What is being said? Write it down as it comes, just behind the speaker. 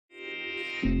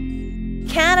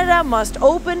Canada must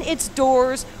open its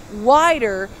doors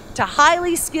wider to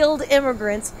highly skilled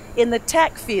immigrants in the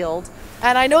tech field.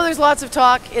 And I know there's lots of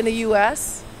talk in the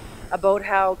US about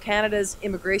how Canada's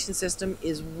immigration system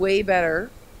is way better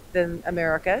than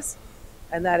America's,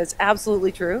 and that is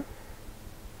absolutely true.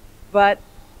 But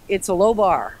it's a low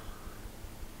bar.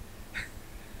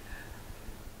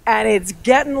 And it's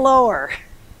getting lower.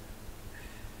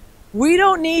 We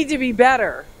don't need to be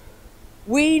better.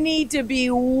 We need to be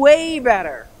way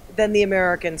better than the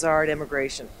Americans are at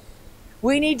immigration.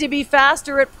 We need to be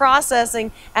faster at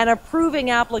processing and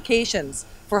approving applications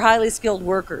for highly skilled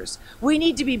workers. We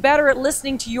need to be better at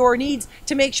listening to your needs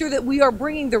to make sure that we are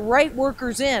bringing the right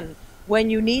workers in when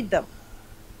you need them.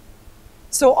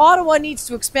 So Ottawa needs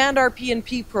to expand our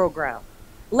P&P program.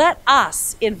 Let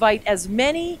us invite as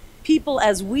many people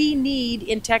as we need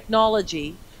in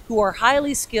technology who are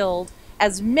highly skilled,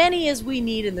 as many as we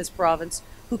need in this province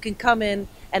who can come in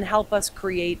and help us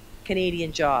create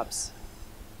Canadian jobs.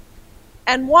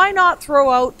 And why not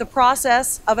throw out the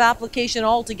process of application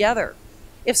altogether?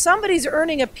 If somebody's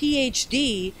earning a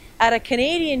PhD at a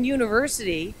Canadian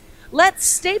university, let's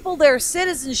staple their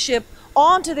citizenship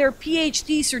onto their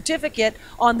PhD certificate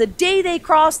on the day they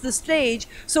cross the stage,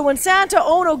 so when Santa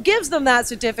Ono gives them that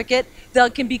certificate, they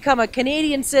can become a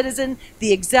Canadian citizen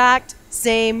the exact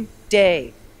same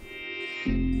day.